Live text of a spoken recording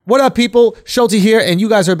What up, people? Schulte here, and you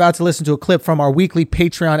guys are about to listen to a clip from our weekly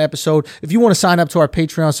Patreon episode. If you want to sign up to our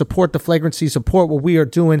Patreon, support the flagrancy, support what we are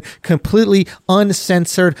doing, completely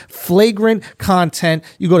uncensored, flagrant content,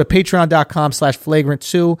 you go to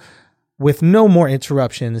patreon.com/flagrant2. With no more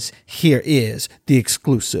interruptions, here is the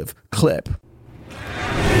exclusive clip.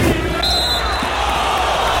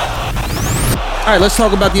 All right, let's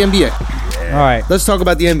talk about the NBA. All right. Let's talk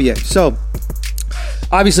about the NBA. So,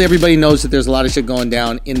 obviously, everybody knows that there's a lot of shit going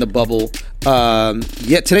down in the bubble.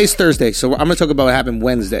 Yet today's Thursday, so I'm going to talk about what happened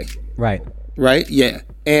Wednesday. Right. Right? Yeah.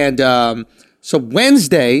 And so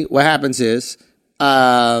Wednesday, what happens is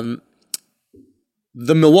the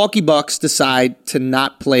Milwaukee Bucks decide to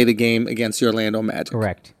not play the game against the Orlando Magic.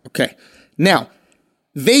 Correct. Okay. Now,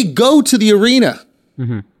 they go to the arena.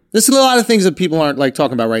 Mm-hmm. There's a lot of things that people aren't like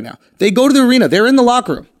talking about right now. They go to the arena. They're in the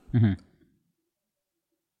locker room. Mm-hmm.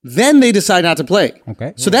 Then they decide not to play.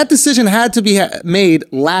 Okay. So that decision had to be made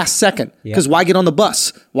last second. Because why get on the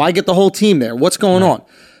bus? Why get the whole team there? What's going on?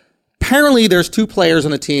 Apparently, there's two players on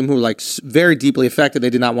the team who are like very deeply affected. They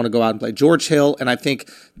did not want to go out and play. George Hill, and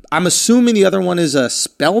I'm assuming the other one is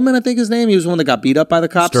Spellman, I think his name. He was the one that got beat up by the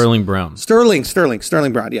cops. Sterling Brown. Sterling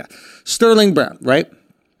Brown, yeah. Sterling Brown, right?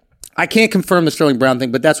 I can't confirm the Sterling Brown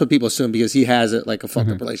thing, but that's what people assume because he has a fucked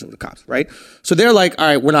up relationship with the cops, right? So they're like, all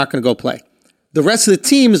right, we're not going to go play. The rest of the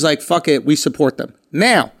team is like, fuck it, we support them.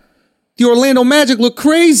 Now, the Orlando Magic look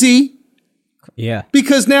crazy. Yeah.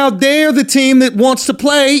 Because now they're the team that wants to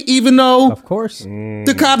play, even though of course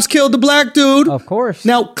the cops killed the black dude. Of course.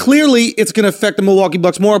 Now, clearly, it's going to affect the Milwaukee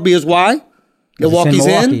Bucks more because why? Milwaukee's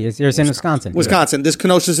in. It's in Wisconsin. Wisconsin. This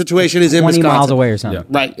Kenosha situation is in 20 Wisconsin. miles away or something.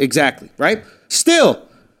 Yeah. Right, exactly, right? Still,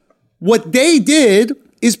 what they did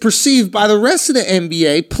is perceived by the rest of the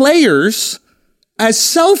NBA players as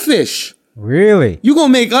selfish. Really? You're going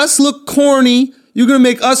to make us look corny. You're going to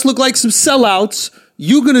make us look like some sellouts.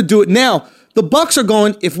 You're going to do it. Now, the Bucks are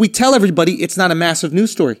going, if we tell everybody, it's not a massive news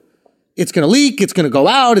story. It's going to leak. It's going to go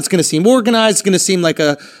out. It's going to seem organized. It's going to seem like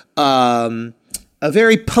a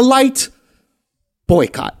very polite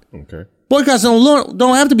boycott. Okay. Boycotts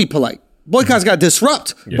don't have to be polite. Boycotts got to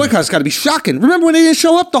disrupt. Yeah. Boycotts got to be shocking. Remember when they didn't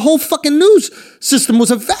show up? The whole fucking news system was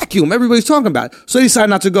a vacuum. Everybody's talking about it. So they decided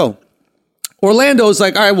not to go. Orlando's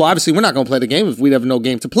like, all right, well, obviously we're not going to play the game if we have no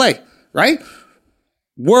game to play, right?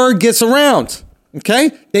 Word gets around,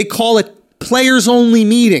 okay? They call it players-only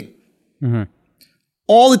meeting. Mm-hmm.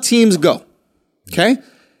 All the teams go, okay?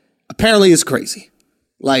 Apparently it's crazy.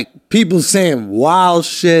 Like, people saying wild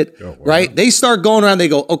shit, right? They start going around, they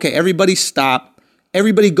go, okay, everybody stop.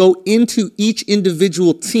 Everybody go into each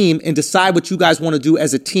individual team and decide what you guys want to do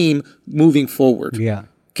as a team moving forward. Yeah.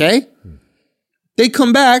 Okay? They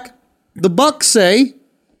come back. The Bucks say,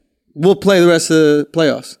 we'll play the rest of the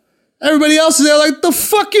playoffs. Everybody else is there like, the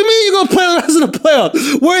fuck you mean you're going to play the rest of the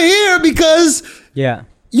playoffs? We're here because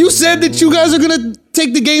you said that you guys are going to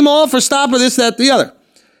take the game off or stop or this, that, the other.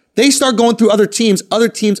 They start going through other teams. Other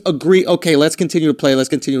teams agree, okay, let's continue to play. Let's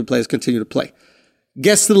continue to play. Let's continue to play.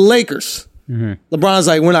 Gets to the Lakers. Mm-hmm. LeBron's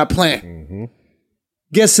like, we're not playing. Mm-hmm.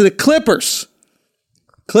 Gets to the Clippers.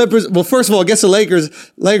 Well, first of all, gets to Lakers.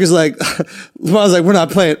 Lakers like, LeBron's like, we're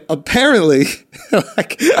not playing. Apparently, I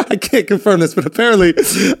can't confirm this, but apparently,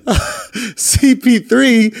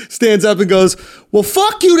 CP3 stands up and goes, well,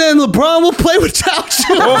 fuck you then, LeBron. We'll play without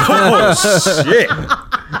you. Oh, shit.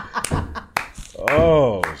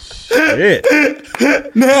 Oh, shit.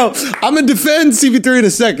 Now, I'm going to defend CP3 in a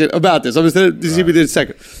second about this. I'm going to defend CP3 in a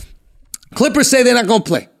second. Clippers say they're not going to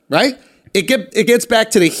play, right? It gets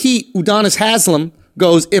back to the Heat. Udonis Haslem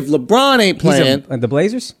goes, if LeBron ain't playing... the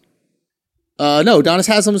Blazers? No, Udonis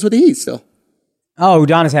Haslem is with the Heat still. Oh,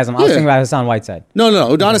 Udonis Haslem. I was thinking about Hassan Whiteside. No.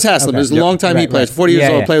 Udonis Haslem is a long-time Heat player. 40 years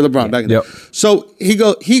old, played with LeBron back in the day. So he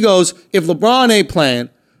goes, if LeBron ain't playing,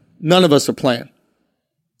 none of us are playing.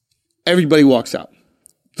 Everybody walks out.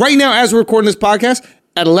 Right now, as we're recording this podcast,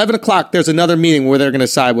 at 11 o'clock, there's another meeting where they're going to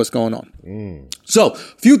decide what's going on. So, a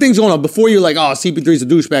few things going on before you're like, oh, CP3's a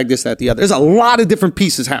douchebag, this, that, the other. There's a lot of different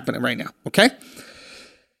pieces happening right now, okay?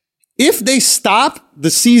 If they stop the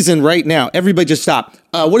season right now, everybody just stop.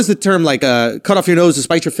 What is the term? Like, cut off your nose to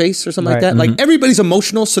spite your face or something like that? Mm-hmm. Like, everybody's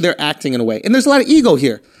emotional, so they're acting in a way. And there's a lot of ego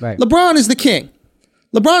here. Right. LeBron is the king.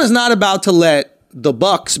 LeBron is not about to let the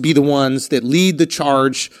Bucks be the ones that lead the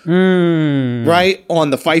charge, right, on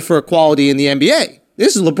the fight for equality in the NBA.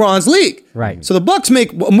 This is LeBron's league. Right. So the Bucks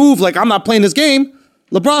make a move like, I'm not playing this game.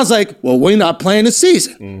 LeBron's like, well, we're not playing this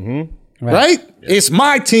season. Mm-hmm. Right? Yeah. It's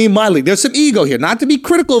my team, my league. There's some ego here. Not to be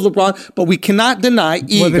critical of LeBron, but we cannot deny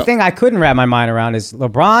ego. Well, the thing I couldn't wrap my mind around is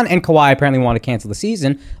LeBron and Kawhi apparently want to cancel the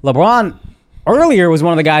season. LeBron earlier was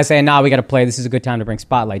one of the guys saying, "Nah, we got to play. This is a good time to bring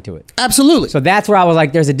spotlight to it." Absolutely. So that's where I was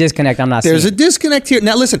like, "There's a disconnect. I'm not There's seeing." a disconnect here.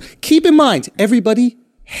 Now, listen. Keep in mind, everybody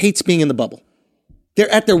hates being in the bubble.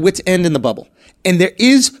 They're at their wits' end in the bubble, and there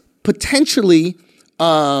is potentially.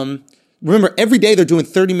 Remember, every day they're doing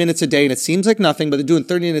 30 minutes a day, and it seems like nothing, but they're doing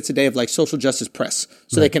 30 minutes a day of like social justice press,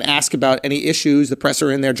 so they can ask about any issues. The press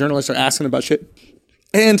are in there, journalists are asking about shit,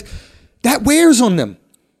 and that wears on them.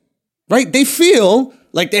 Right? They feel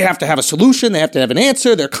like they have to have a solution. They have to have an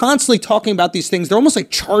answer. They're constantly talking about these things. They're almost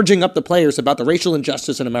like charging up the players about the racial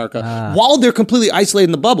injustice in America while they're completely isolated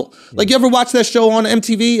in the bubble. Like, you ever watch that show on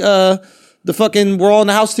MTV, the fucking We're All in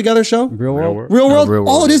the House Together show? Real World. Real World.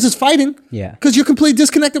 All it is fighting. Yeah. Because you're completely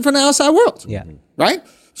disconnected from the outside world. Yeah. Right?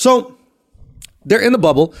 So they're in the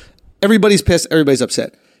bubble. Everybody's pissed. Everybody's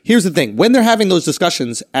upset. Here's the thing. When they're having those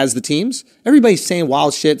discussions as the teams, everybody's saying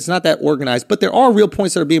wild shit. It's not that organized, but there are real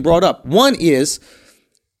points that are being brought up. One is,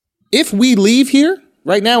 if we leave here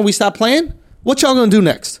right now and we stop playing, what y'all gonna do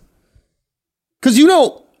next? Because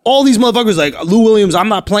all these motherfuckers like Lou Williams, I'm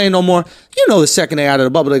not playing no more. The second day out of the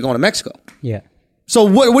bubble, they're going to Mexico. Yeah. So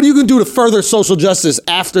what are you going to do to further social justice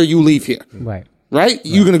after you leave here? Right?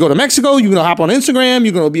 You're going to go to Mexico. You're going to hop on Instagram.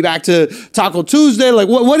 You're going to be back to Taco Tuesday. Like,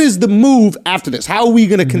 what is the move after this? How are we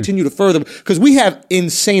going to continue to further? Because we have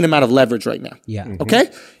insane amount of leverage right now. Yeah.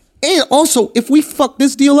 Okay? And also, if we fuck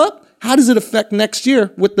this deal up, how does it affect next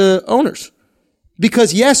year with the owners?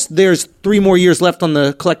 Because yes, there's 3 more years left on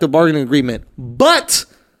the collective bargaining agreement, but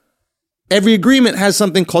every agreement has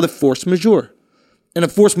something called a force majeure. And a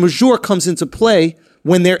force majeure comes into play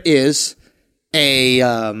when there is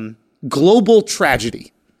a global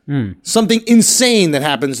tragedy. Something insane that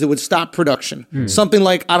happens that would stop production. Something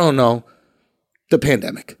like, I don't know, the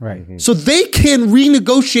pandemic. Right. So they can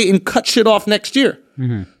renegotiate and cut shit off next year.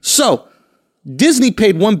 So Disney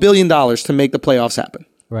paid $1 billion to make the playoffs happen.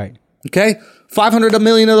 Right. Okay? $500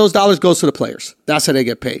 million of those dollars goes to the players. That's how they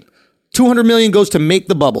get paid. $200 million goes to make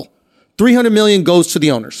the bubble. $300 million goes to the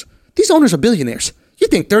owners. These owners are billionaires. You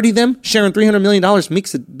think 30 of them sharing $300 million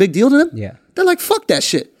makes a big deal to them? Yeah. They're like, fuck that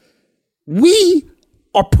shit. We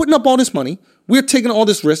are putting up all this money. We're taking all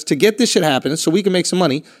this risk to get this shit happening so we can make some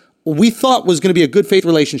money. What we thought was going to be a good faith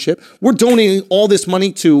relationship. We're donating all this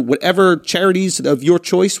money to whatever charities of your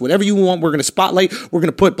choice, whatever you want. We're going to spotlight. We're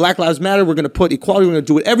going to put Black Lives Matter. We're going to put equality. We're going to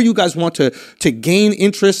do whatever you guys want to gain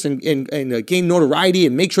interest and gain notoriety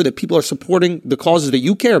and make sure that people are supporting the causes that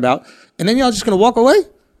you care about. And then y'all just going to walk away?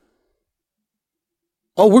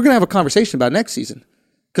 Oh, we're going to have a conversation about next season.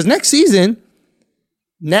 Because next season,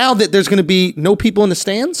 now that there's going to be no people in the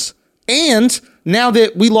stands, and now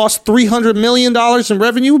that we lost $300 million in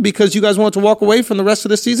revenue because you guys wanted to walk away from the rest of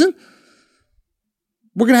the season,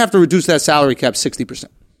 we're going to have to reduce that salary cap 60%.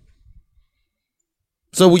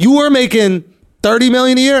 So you were making $30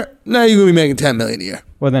 million a year, now you're going to be making $10 million a year.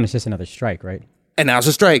 Well, then it's just another strike, right? And now it's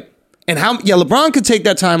a strike. And LeBron could take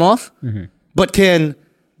that time off, but can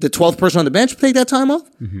the 12th person on the bench take that time off?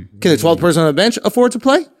 Can the 12th person on the bench afford to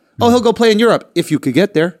play? Oh, he'll go play in Europe if you could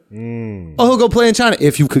get there. Oh, he'll go play in China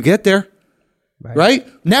if you could get there. Right?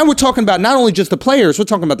 Now we're talking about not only just the players, we're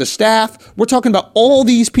talking about the staff. We're talking about all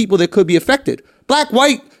these people that could be affected. Black,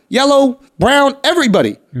 white, yellow, brown,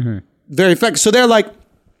 everybody. Very affected. So they're like,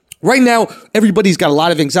 right now, everybody's got a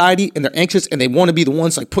lot of anxiety and they're anxious and they want to be the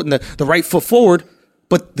ones like putting the right foot forward.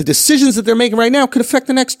 But the decisions that they're making right now could affect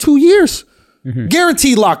the next 2 years.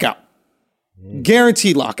 Guaranteed lockout.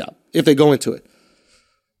 Guaranteed lockout if they go into it.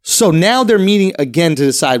 So now they're meeting again to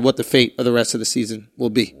decide what the fate of the rest of the season will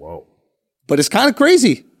be. Whoa. But it's kind of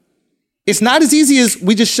crazy. It's not as easy as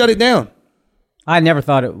we just shut it down. I never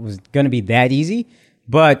thought it was going to be that easy.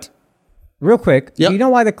 But real quick, do you know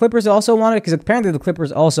why the Clippers also wanted it? Because apparently the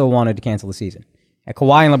Clippers also wanted to cancel the season. And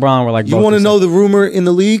Kawhi and LeBron were like, you want to know the rumor in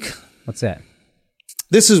the league? What's that?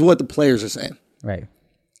 This is what the players are saying. Right.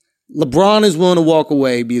 LeBron is willing to walk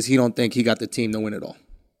away because he don't think he got the team to win it all.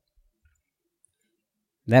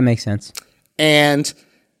 That makes sense. And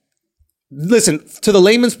listen, to the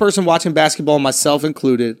layman's person watching basketball, myself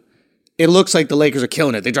included, it looks like the Lakers are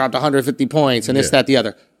killing it. They dropped 150 points and this, that, the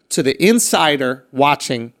other. To the insider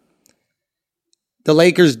watching, the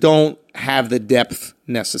Lakers don't have the depth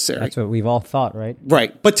necessary. That's what we've all thought, right?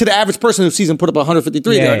 Right. But to the average person who sees them put up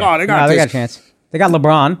 153, they're like, oh, they got a chance. They got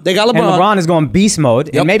LeBron. They got LeBron. And LeBron is going beast mode.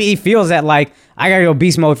 Yep. And maybe he feels that, like, I got to go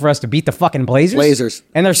beast mode for us to beat the fucking Blazers.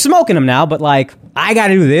 And they're smoking them now, but, like, I got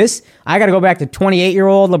to do this. I got to go back to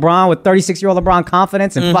 28-year-old LeBron with 36-year-old LeBron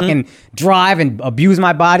confidence and fucking drive and abuse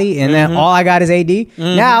my body. And then all I got is AD.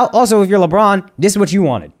 Now, also, if you're LeBron, this is what you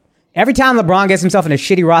wanted. Every time LeBron gets himself in a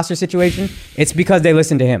shitty roster situation, it's because they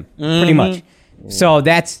listen to him, pretty much. So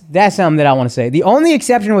that's something that I want to say. The only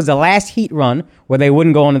exception was the last Heat run where they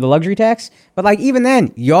wouldn't go under the luxury tax. But like even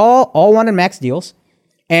then, y'all all wanted max deals.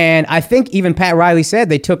 And I think even Pat Riley said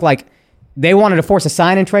they wanted to force a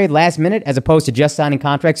sign and trade last minute as opposed to just signing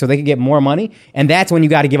contracts so they could get more money. And that's when you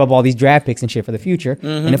got to give up all these draft picks and shit for the future.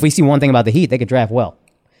 Mm-hmm. And if we see one thing about the Heat, they could draft well.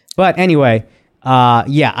 But anyway,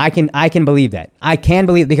 I can believe that. I can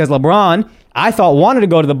believe because LeBron, I thought wanted to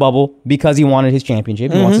go to the bubble because he wanted his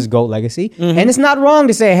championship. He wants his GOAT legacy. Mm-hmm. And it's not wrong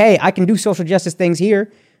to say, hey, I can do social justice things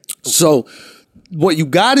here. So what you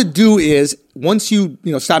got to do is once you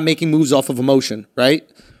stop making moves off of emotion, right?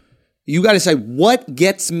 You got to say, what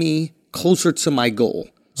gets me closer to my goal?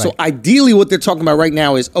 Right. So ideally what they're talking about right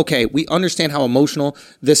now is, okay, we understand how emotional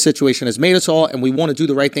this situation has made us all, and we want to do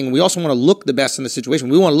the right thing. And we also want to look the best in the situation.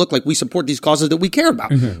 We want to look like we support these causes that we care about.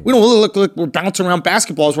 Mm-hmm. We don't look like we're bouncing around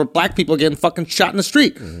basketballs where black people are getting fucking shot in the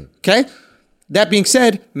street. Mm-hmm. Okay? That being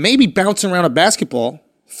said, maybe bouncing around a basketball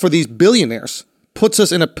for these billionaires puts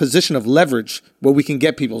us in a position of leverage where we can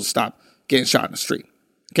get people to stop getting shot in the street.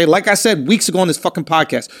 Okay? Like I said weeks ago on this fucking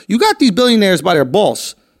podcast, you got these billionaires by their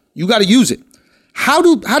balls. You got to use it. How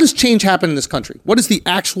does change happen in this country? What is the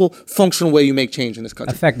actual functional way you make change in this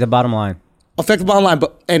country? Affect the bottom line. Affect the bottom line,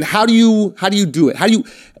 and how do you do it?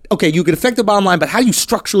 You can affect the bottom line, but how do you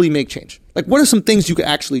structurally make change? Like, what are some things you could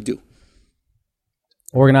actually do?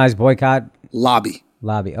 Organize, boycott, lobby.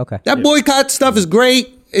 Okay. That boycott stuff is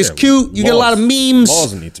great. It's cute. You get a lot of memes.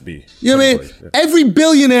 Laws need to be. You know what I mean? Yeah. Every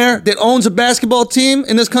billionaire that owns a basketball team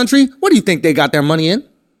in this country, what do you think they got their money in?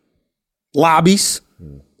 Lobbies.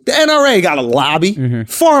 The NRA got a lobby. Mm-hmm.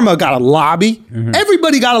 Pharma got a lobby. Mm-hmm.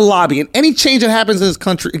 Everybody got a lobby. And any change that happens in this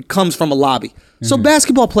country, it comes from a lobby. Mm-hmm. So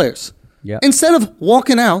basketball players, instead of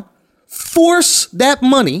walking out, force that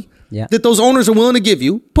money that those owners are willing to give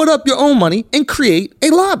you, put up your own money, and create a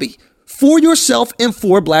lobby for yourself and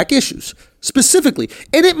for black issues specifically.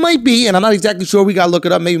 And it might be, and I'm not exactly sure, we got to look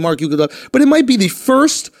it up. Maybe Mark, you could look, but it might be the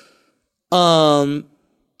first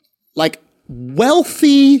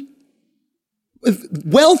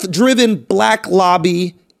wealth-driven black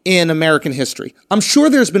lobby in American history. I'm sure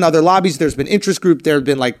there's been other lobbies. There's been interest group. There have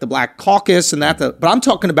been like the Black Caucus and that. But I'm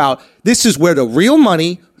talking about this is where the real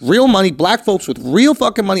money, black folks with real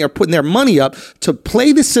fucking money are putting their money up to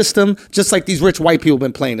play the system just like these rich white people have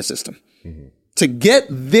been playing the system. Mm-hmm. To get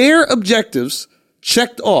their objectives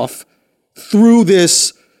checked off through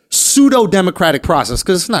this pseudo-democratic process,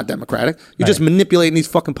 because it's not democratic. You're just manipulating these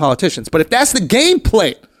fucking politicians. But if that's the game,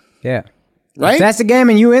 play it. Yeah. Right? If that's the game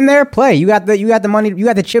and you in there, play. You got the money, you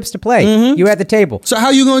got the chips to play. Mm-hmm. You at the table. So how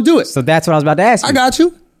you going to do it? So that's what I was about to ask you. I got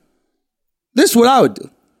you. This is what I would do.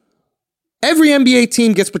 Every NBA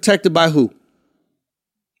team gets protected by who?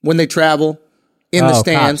 When they travel in the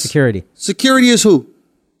stands. Cops, security. Security is who?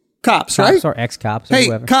 Cops, right? Cops or ex-cops or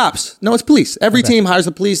whoever. Cops. No, it's police. Every team hires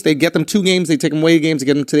the police. They get them 2 games. They take them away games. They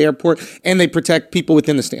get them to the airport. And they protect people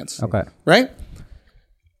within the stands. Okay. Right?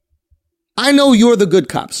 I know you're the good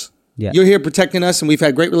cops. Yeah. You're here protecting us, and we've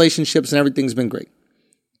had great relationships, and everything's been great.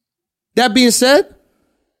 That being said,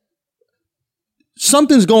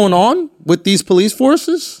 something's going on with these police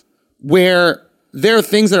forces where there are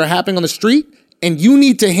things that are happening on the street, and you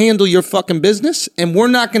need to handle your fucking business, and we're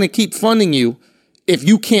not going to keep funding you if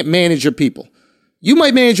you can't manage your people. You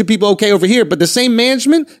might manage your people okay over here, but the same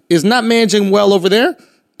management is not managing well over there,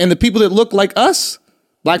 and the people that look like us,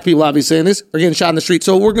 black people obviously saying this, are getting shot in the street.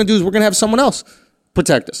 So what we're going to do is we're going to have someone else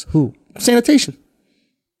protect us. Who? Sanitation.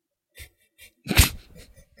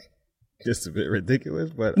 Just a bit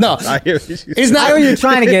ridiculous, but no, it's not what you're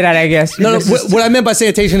trying to get at, I guess. No, what I meant by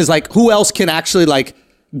sanitation is like who else can actually like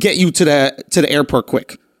get you to the airport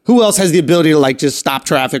quick? Who else has the ability to like just stop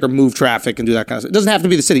traffic or move traffic and do that kind of stuff? It doesn't have to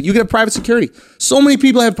be the city. You can have private security. So many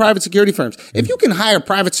people have private security firms. If you can hire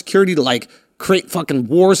private security to like create fucking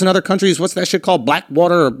wars in other countries. What's that shit called?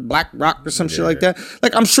 Blackwater or Black Rock or some shit like that.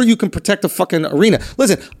 Like, I'm sure you can protect a fucking arena.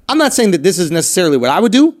 Listen, I'm not saying that this is necessarily what I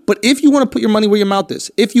would do, but if you want to put your money where your mouth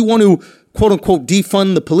is, if you want to quote unquote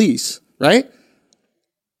defund the police, right?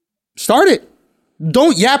 Start it.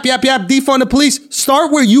 Don't yap, defund the police.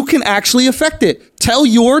 Start where you can actually affect it. Tell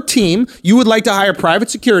your team you would like to hire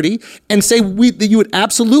private security and say that you would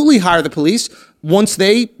absolutely hire the police once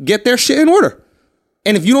they get their shit in order.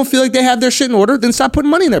 And if you don't feel like they have their shit in order, then stop putting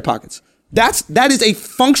money in their pockets. That is a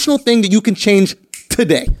functional thing that you can change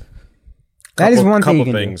today. That is one thing you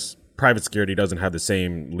can things. Do. Private security doesn't have the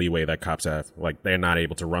same leeway that cops have. Like, they're not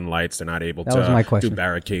able to run lights. They're not able to do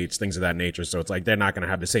barricades, things of that nature. So it's like they're not going to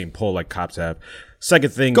have the same pull like cops have.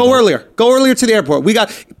 Second thing, go earlier to the airport.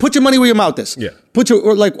 Put your money where your mouth is. Yeah.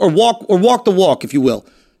 Or walk the walk, if you will.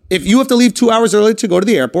 If you have to leave 2 hours early to go to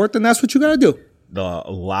the airport, then that's what you got to do. the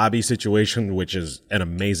lobby situation, which is an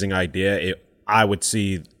amazing idea, I would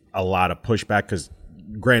see a lot of pushback because,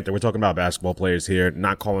 granted, we're talking about basketball players here,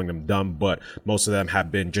 not calling them dumb, but most of them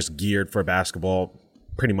have been just geared for basketball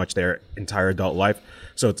pretty much their entire adult life.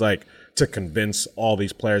 So it's like to convince all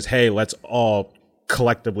these players, hey, let's all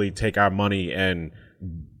collectively take our money and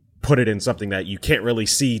put it in something that you can't really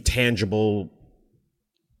see tangible,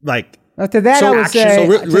 like. To that,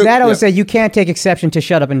 I would say you can't take exception to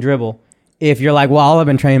shut up and dribble. If you're like, well, all I've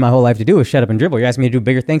been training my whole life to do is shut up and dribble. You're asking me to do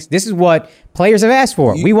bigger things. This is what players have asked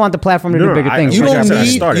for. We want the platform to do bigger things. You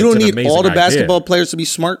don't need all the basketball players to be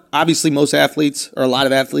smart. Obviously, most athletes, or a lot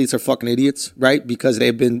of athletes, are fucking idiots, right? Because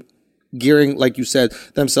they've been gearing, like you said,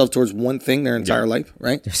 themselves towards one thing their entire life,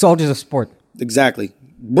 right? They're soldiers of sport. Exactly.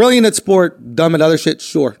 Brilliant at sport, dumb at other shit,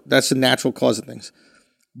 sure. That's the natural cause of things.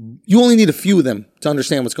 You only need a few of them to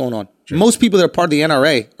understand what's going on. Sure. Most people that are part of the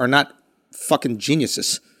NRA are not fucking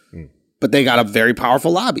geniuses. But they got a very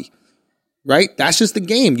powerful lobby, right? That's just the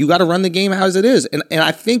game. You got to run the game as it is. And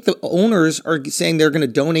I think the owners are saying they're going to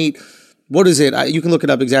donate, what is it? You can look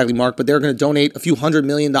it up exactly, Mark, but they're going to donate a few $100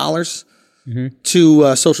 million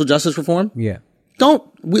to social justice reform. Yeah.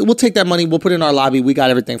 We'll take that money. We'll put it in our lobby. We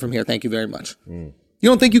got everything from here. Thank you very much. You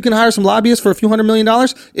don't think you can hire some lobbyists for a few $100 million?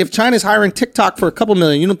 If China's hiring TikTok for a couple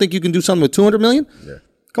million, you don't think you can do something with $200 million? Yeah.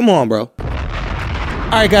 Come on, bro.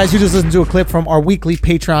 All right, guys, you just listened to a clip from our weekly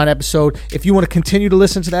Patreon episode. If you want to continue to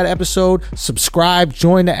listen to that episode, subscribe,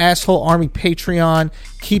 join the Asshole Army Patreon.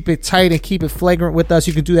 Keep it tight and keep it flagrant with us.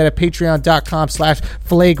 You can do that at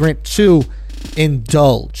patreon.com/flagrant2.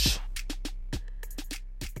 Indulge.